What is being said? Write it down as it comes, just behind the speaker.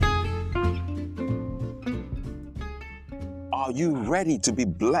Are you ready to be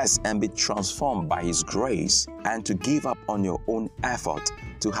blessed and be transformed by His grace and to give up on your own effort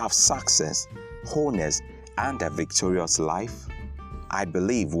to have success, wholeness, and a victorious life? I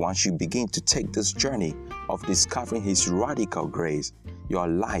believe once you begin to take this journey of discovering His radical grace, your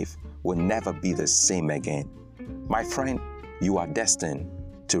life will never be the same again. My friend, you are destined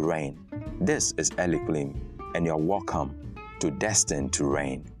to reign. This is Eliklim, and you're welcome to Destined to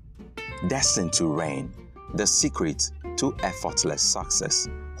Reign. Destined to Reign, the secret to effortless success,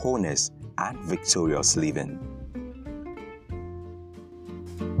 wholeness, and victorious living.